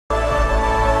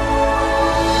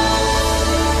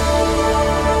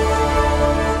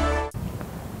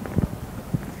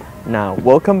Now,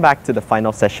 welcome back to the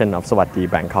final session of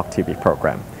Sawasdee Bangkok TV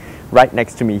program. Right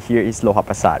next to me here is Loha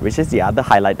Prasad, which is the other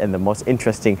highlight and the most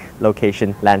interesting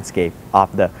location landscape of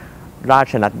the รา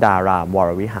ชนัดดารามว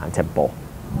รวิหาร Temple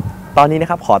ตอนนี้นะ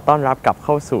ครับขอต้อนรับกลับเ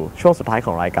ข้าสู่ช่วงสุดท้ายข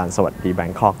องรายการสวัสดีแบ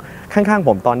งคอกข้างๆผ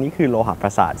มตอนนี้คือโลหะปร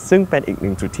าสาทซึ่งเป็นอีกห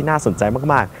นึ่งจุดที่น่าสนใจ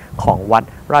มากๆของวัด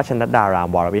ราชนัดดาราม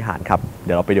วรวิหารครับเ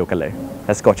ดี๋ยวเราไปดูกันเลย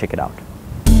Let's go check it out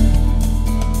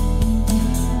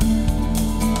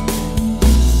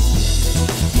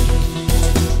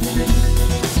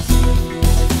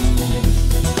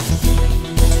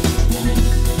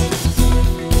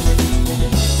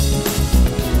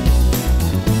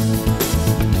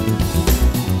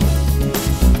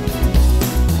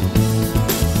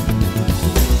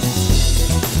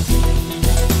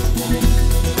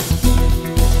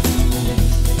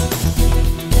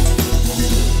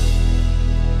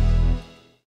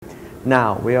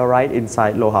Now, we are right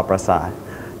inside Loha Prasad,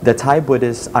 the Thai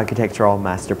Buddhist architectural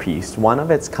masterpiece, one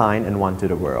of its kind and one to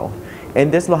the world.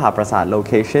 In this Loha Prasad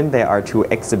location, there are two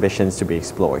exhibitions to be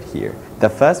explored here. The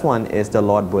first one is the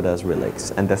Lord Buddha's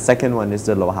relics, and the second one is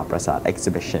the Loha Prasad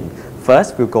exhibition.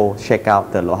 First, we'll go check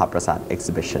out the Loha Prasad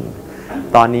exhibition.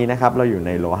 ตอนนี้นะครับเราอยู่ใ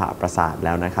นโลหะปราสาทแ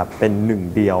ล้วนะครับเป็นหนึ่ง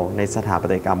เดียวในสถาปั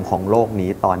ตยกรรมของโลกนี้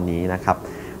ตอนนี้นะครับ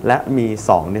และมี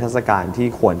2นิทรรศการที่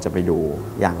ควรจะไปดู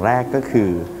อย่างแรกก็คื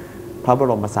อพระบ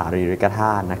รมสารีริกธ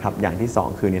าตุนะครับอย่างที่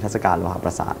2คือนิทรรศการโลหะป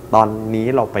ราสาทตอนนี้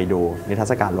เราไปดูนิทรร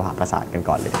ศการโลหะปราสาทกัน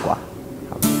ก่อนเลยดีกว่า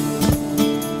ครับ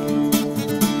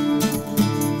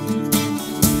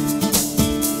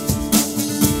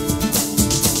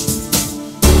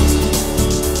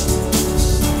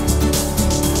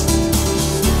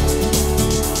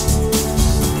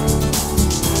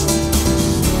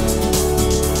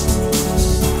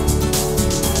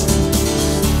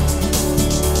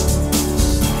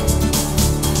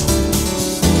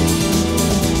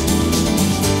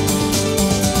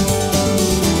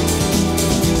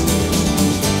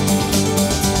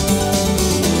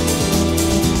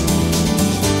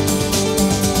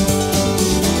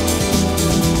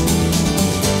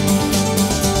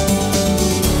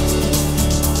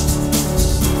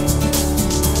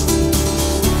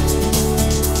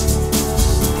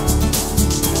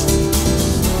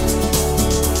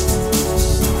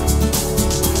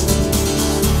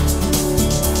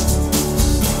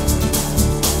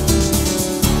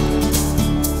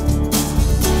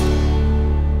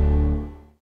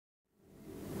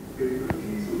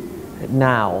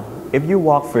Now, if you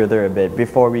walk further a bit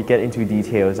before we get into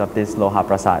details of this Loha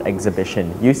Prasad exhibition,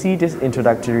 you see this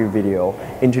introductory video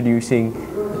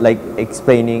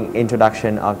explaining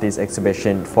introduction of this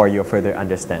exhibition for your further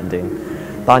understanding.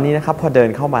 ตอนนี้นะครับพอเดิน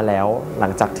เข้ามาแล้วหลั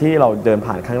งจากที่เราเดิน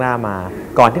ผ่านข้างหน้ามา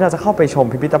ก่อนที่เราจะเข้าไปชม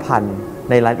พิพิธภัณฑ์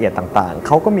ในรายละเอียดต่างๆเ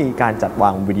ขาก็มีการจัดวา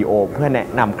งวิดีโอเพื่อแนะ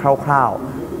นำคร่าว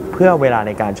ๆเพื่อเวลาใ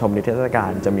นการชมนิทรรศกา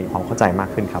รจะมีความเข้าใจมาก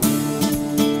ขึ้นครับ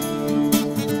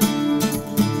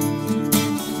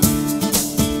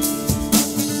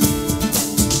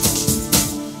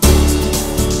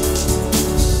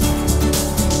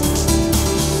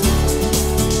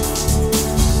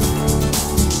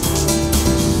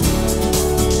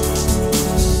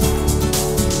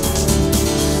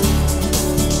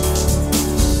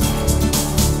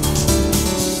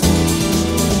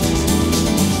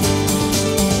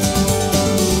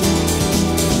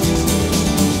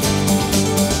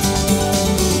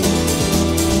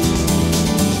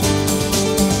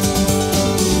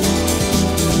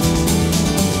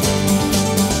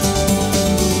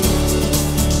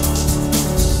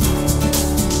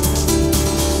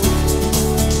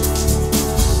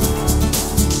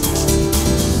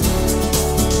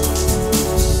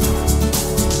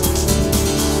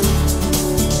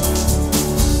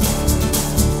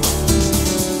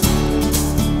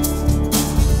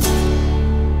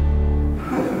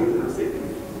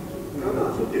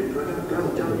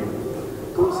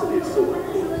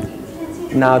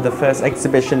Now the first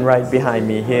exhibition right behind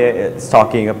me here is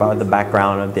talking about the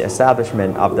background of the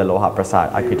establishment of the Loha Prasad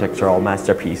architectural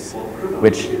masterpiece,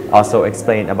 which also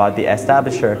explain about the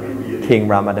establisher, King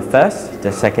Rama I,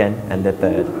 the second and the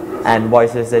third. And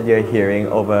voices that you're hearing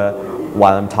over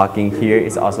while I'm talking here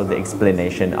is also the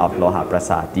explanation of Loha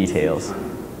Prasad details.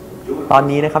 ตอน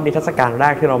นี้นะครับนิทรรศการแร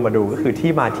กที่เรามาดูก็คือ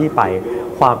ที่มาที่ไป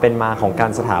ความเป็นมาของกา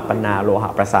รสถาปนาโลหะ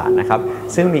ปราสาทนะครับ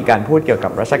ซึ่งมีการพูดเกี่ยวกั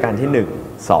บรัชกาลที่1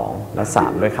 2 และ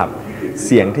 3ด้วยครับเ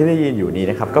สียงที่ได้ยินอยู่นี้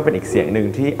นะครับก็เป็นอีกเสียงหนึ่ง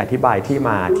ที่อธิบายที่ม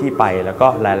าที่ไปแล้วก็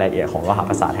รายละเอียดของโลหะ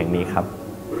ปราสาทแห่งนี้ครับ เ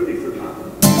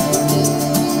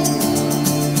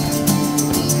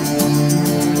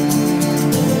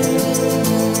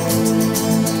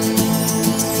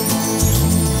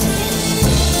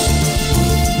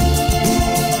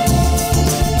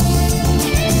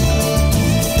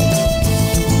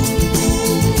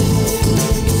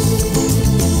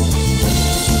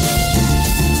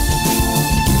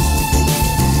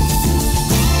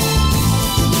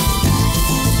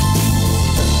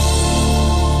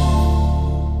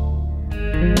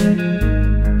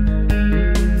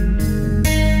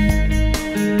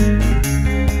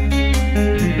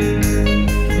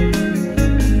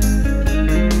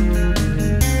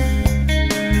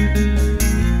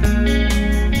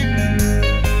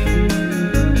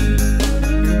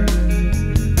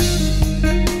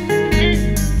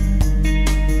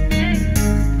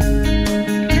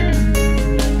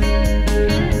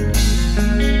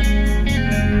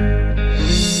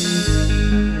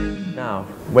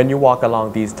When you walk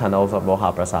along these tunnels of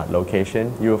Loha Prasad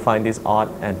location, you will find these odd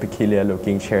and peculiar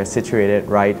looking chairs situated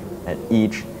right at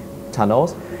each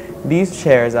tunnels. These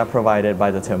chairs are provided by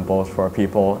the temples for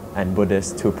people and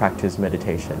Buddhists to practice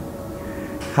meditation.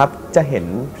 ครับจะเห็น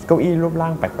เก้าอี้รูปร่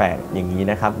างแปลกๆอย่างนี้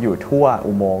นะครับอยู่ทั่ว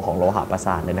อุโมงค์ของโลหะปราส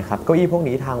าทเลยนะครับเก้าอี้พวก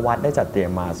นี้ทางวัดได้จัดเตรีย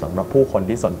มมาสำหรับผู้คน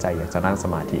ที่สนใจอยากจะนั่งส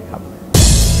มาธิครับ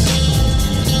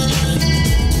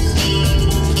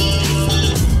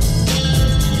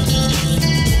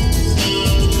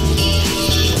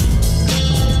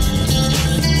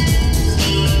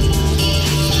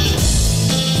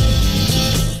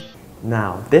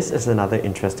Now, this is another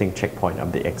interesting checkpoint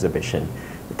of the exhibition.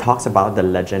 It talks about the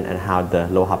legend and how the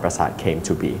Loha Prasad came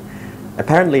to be.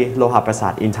 Apparently, Loha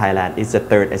Prasad in Thailand is the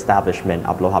third establishment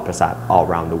of Loha Prasad all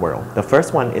around the world. The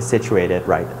first one is situated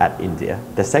right at India.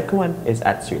 The second one is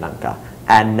at Sri Lanka.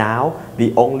 And now,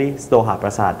 the only Loha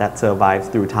Prasad that survives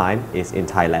through time is in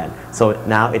Thailand. So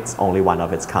now it's only one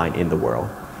of its kind in the world.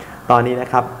 ตอนนี้นะ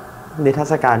ครับนิทร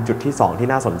รศการจุดที่2ที่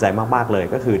น่าสนใจมากๆเลย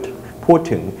ก็คือพูด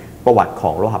ถึงประวัติข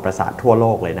องโลหะปราสาททั่วโล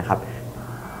กเลยนะครับ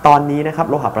ตอนนี้นะครับ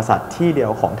โลหะปราสาทที่เดีย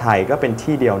วของไทยก็เป็น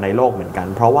ที่เดียวในโลกเหมือนกัน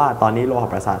เพราะว่าตอนนี้โลหะ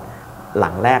ปราสาทหลั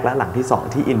งแรกและหลังที่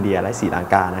2ที่อินเดียและศรีลัง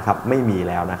กานะครับไม่มี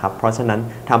แล้วนะครับเพราะฉะนั้น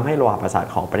ทำให้โลหะปราสาท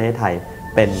ของประเทศไทย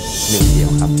เป็นหนึ่งเดียว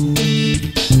ครับ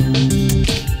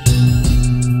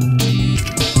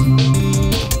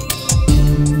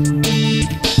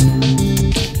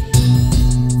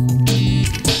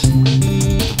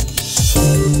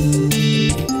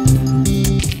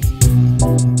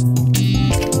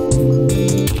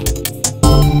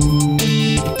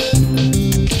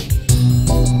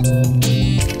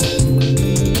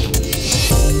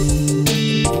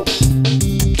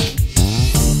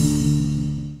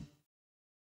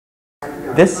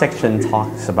This section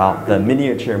talks about the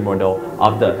miniature model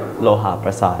of the Loha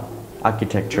Prasad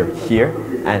architecture here,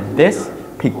 and this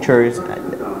pictures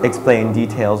explain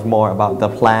details more about the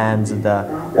plans, the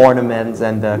ornaments,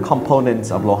 and the components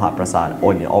of Loha Prasad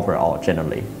overall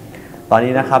generally. ตอน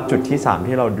นี้นะครับจุดที่3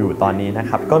ที่เราดูตอนนี้นะ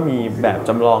ครับก็มีแบบจ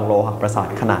ำลองโลหะปราสาท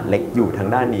ขนาดเล็กอยู่ทาง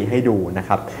ด้านนี้ให้ดูนะค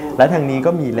รับและทางนี้ก็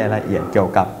มีรายละเอียดเกี่ยว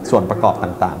กับส่วนประกอบ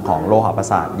ต่างๆของโลหะปรา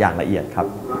สาทอย่างละเอียดครับ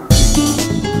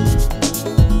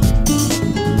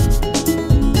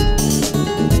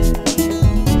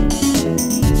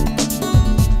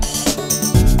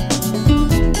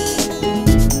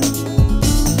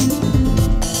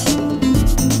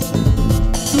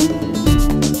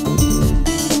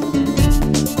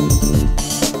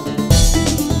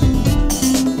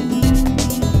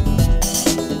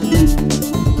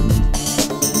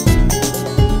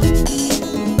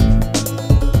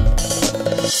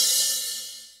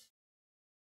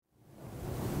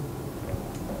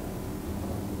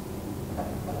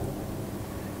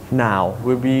Now,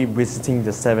 we'll be visiting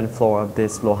the 7th floor of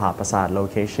this Loha Prasad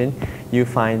location. You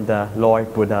find the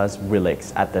Lord Buddha's relics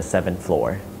at the 7th floor.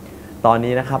 ตอน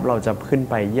นี้นะครับเราจะขึ้น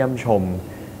ไปเยี่ยมชม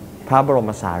พระบร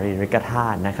มสารีริกธา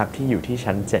ตุนะครับที่อยู่ที่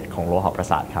ชั้น 7 ของโลหะปรา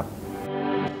สาทครับ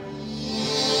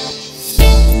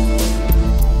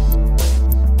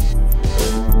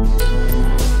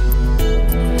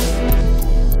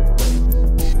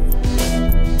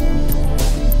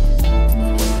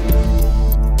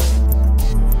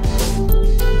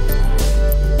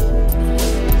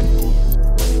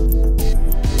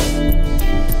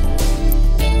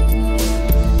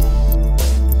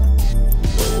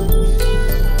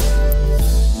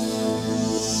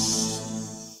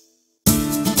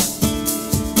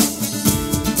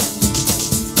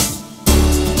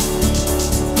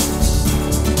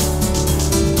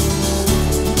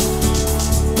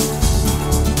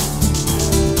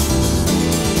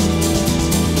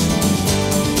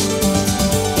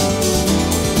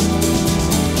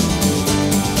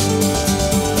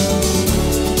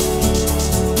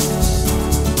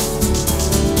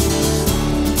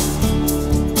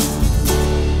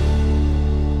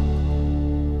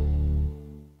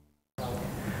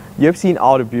You have seen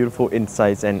all the beautiful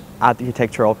insights and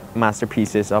architectural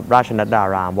masterpieces of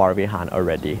Ddaram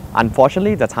already.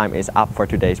 Unfortunately, the time is up for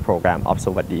today's program of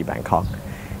Sawasdee Bangkok.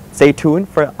 Stay tuned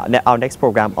for our next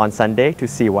program on Sunday to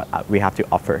see what we have to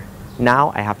offer.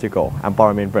 Now I have to go. I'm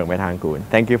Boromin Brungmetanggoon.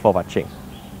 Thank you for watching.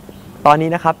 ตอนนี้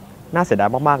นะครับน่าเสียดาย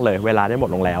มากๆเลยเวลาได้หมด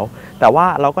ลงแล้วแต่ว่า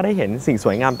เราก็ได้เห็นสิ่งส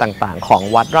วยงามต่างๆของ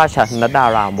วัดราชนดา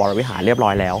รามวรวิหารเรียบร้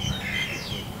อยแล้ว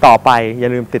ต่อไปอย่า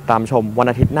ลืมติดตามชมวัน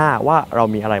อาทิตย์หน้าว่าเรา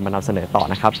มีอะไรมานำเสนอต่อ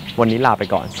นะครับวันนี้ลาไป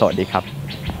ก่อนสวัสดีครับ